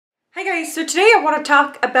Hi guys, so today I want to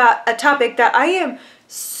talk about a topic that I am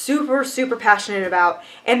super passionate about,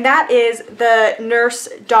 and that is the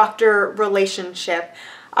nurse-doctor relationship.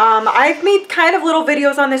 I've made kind of little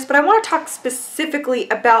videos on this, but I want to talk specifically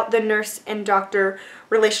about the nurse and doctor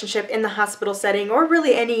relationship in the hospital setting, or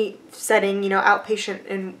really any setting, outpatient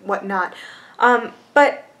and whatnot.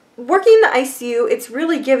 But working in the ICU, it's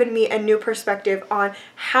really given me a new perspective on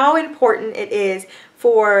how important it is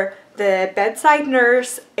for the bedside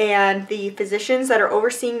nurse and the physicians that are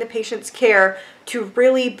overseeing the patient's care to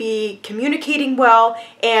really be communicating well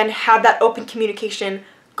and have that open communication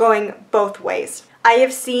going both ways. I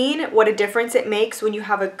have seen what a difference it makes when you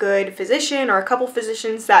have a good physician or a couple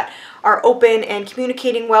physicians that are open and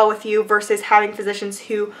communicating well with you versus having physicians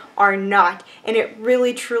who are not. And it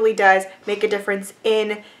really truly does make a difference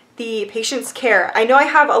in the patient's care. I know I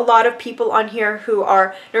have a lot of people on here who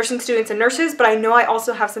are nursing students and nurses, but I know I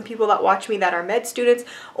also have some people that watch me that are med students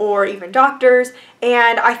or even doctors,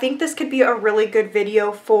 and I think this could be a really good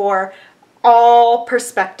video for all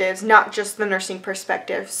perspectives, not just the nursing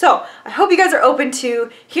perspective. So I hope you guys are open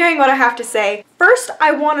to hearing what I have to say. First,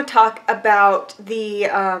 I want to talk about the,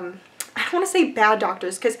 I don't want to say bad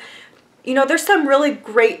doctors, because there's some really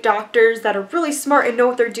great doctors that are really smart and know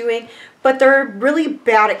what they're doing, but they're really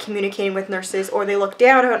bad at communicating with nurses, or they look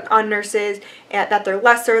down on nurses, and that they're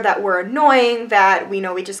lesser, that we're annoying, that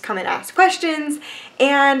we just come and ask questions.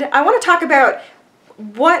 And I want to talk about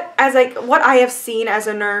what I have seen as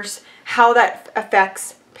a nurse, how that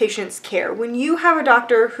affects patients' care. When you have a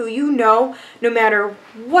doctor who no matter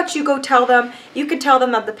what you go tell them, you could tell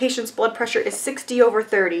them that the patient's blood pressure is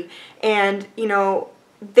 60/30, and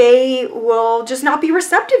they will just not be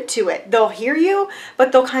receptive to it. They'll hear you,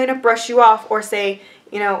 but they'll kind of brush you off or say,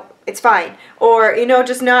 it's fine. Or,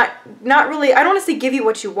 just not really, I don't want to say give you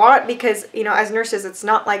what you want, because, as nurses, it's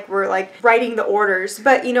not like we're writing the orders,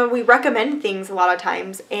 but, we recommend things a lot of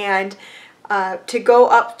times. And to go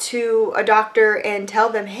up to a doctor and tell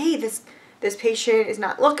them, hey, this patient is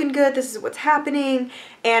not looking good, this is what's happening,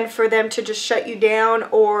 and for them to just shut you down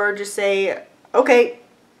or just say, okay,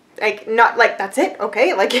 not that's it, okay,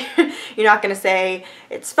 you're not gonna say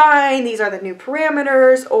it's fine, these are the new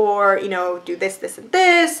parameters, or do this, this, and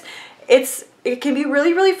this. It can be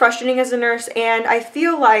really frustrating as a nurse, and I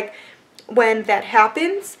feel like when that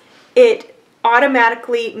happens, it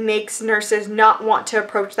automatically makes nurses not want to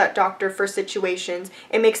approach that doctor for situations.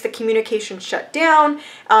 It makes the communication shut down.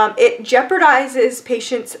 It jeopardizes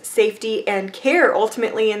patients' safety and care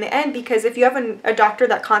ultimately in the end, because if you have a doctor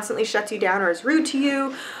that constantly shuts you down or is rude to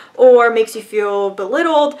you or makes you feel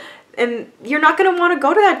belittled, and you're not going to want to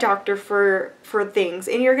go to that doctor for things,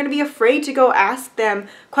 and you're going to be afraid to go ask them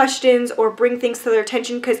questions or bring things to their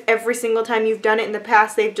attention, because every single time you've done it in the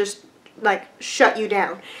past, they've just shut you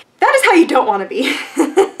down. That is how you don't want to be.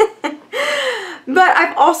 But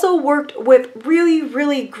I've also worked with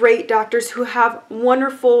really great doctors who have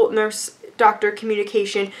wonderful nurse-doctor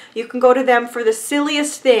communication. You can go to them for the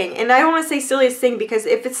silliest thing. And I don't want to say silliest thing, because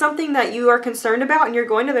if it's something that you are concerned about and you're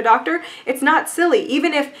going to the doctor, it's not silly.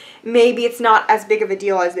 Even if maybe it's not as big of a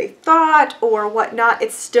deal as they thought or whatnot,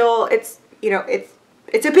 it's still, it's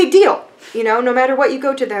a big deal. No matter what you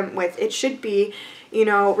go to them with, it should be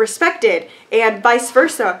respected, and vice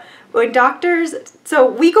versa. When doctors, so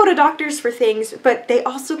we go to doctors for things, but they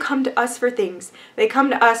also come to us for things. They come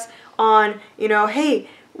to us on, hey,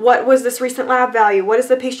 what was this recent lab value? What is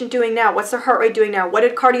the patient doing now? What's their heart rate doing now? What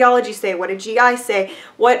did cardiology say? What did GI say?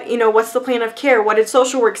 What's the plan of care? What did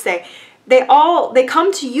social work say? They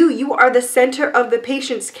come to you. You are the center of the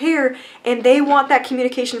patient's care, and they want that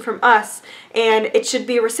communication from us, and it should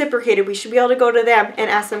be reciprocated. We should be able to go to them and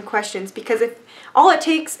ask them questions, because if all it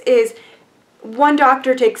takes is one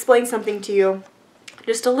doctor to explain something to you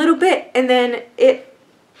just a little bit, and then it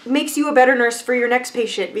makes you a better nurse for your next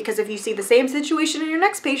patient, because if you see the same situation in your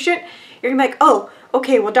next patient, you're gonna be like, oh,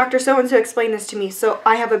 okay, well, Dr. So-and-so explained this to me, so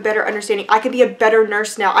I have a better understanding. I can be a better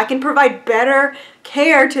nurse now. I can provide better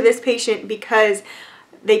care to this patient because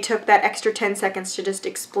they took that extra 10 seconds to just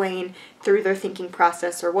explain through their thinking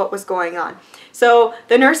process or what was going on. So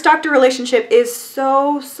the nurse-doctor relationship is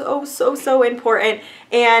so important,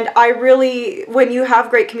 and when you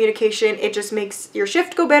have great communication, it just makes your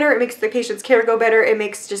shift go better, it makes the patient's care go better, it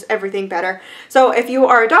makes just everything better. So if you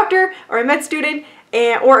are a doctor or a med student,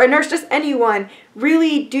 or a nurse, just anyone,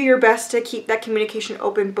 really do your best to keep that communication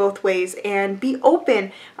open both ways, and be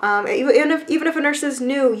open. Even if a nurse is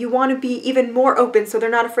new, you want to be even more open so they're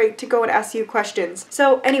not afraid to go and ask you questions.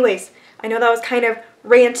 So anyways, I know that was kind of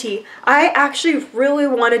ranty. I actually really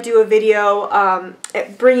want to do a video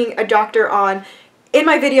bringing a doctor on in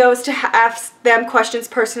my videos to ask them questions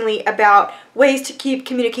personally about ways to keep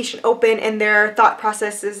communication open and their thought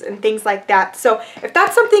processes and things like that. So if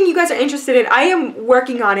that's something you guys are interested in, I am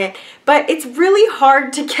working on it, but it's really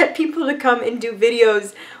hard to get people to come and do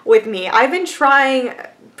videos with me. I've been trying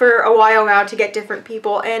for a while now to get different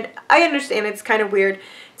people, and I understand it's kind of weird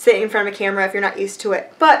sitting in front of a camera if you're not used to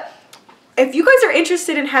it, but if you guys are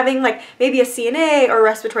interested in having like maybe a CNA or a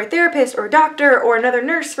respiratory therapist or a doctor or another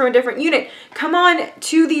nurse from a different unit come on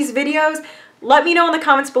to these videos, let me know in the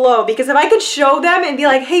comments below, because if I could show them and be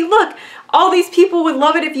like, hey look, all these people would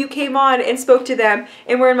love it if you came on and spoke to them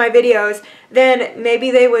and were in my videos, then maybe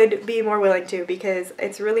they would be more willing to, because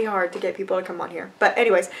it's really hard to get people to come on here. But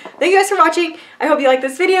anyways, thank you guys for watching. I hope you liked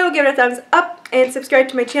this video. Give it a thumbs up and subscribe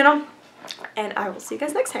to my channel, and I will see you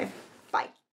guys next time.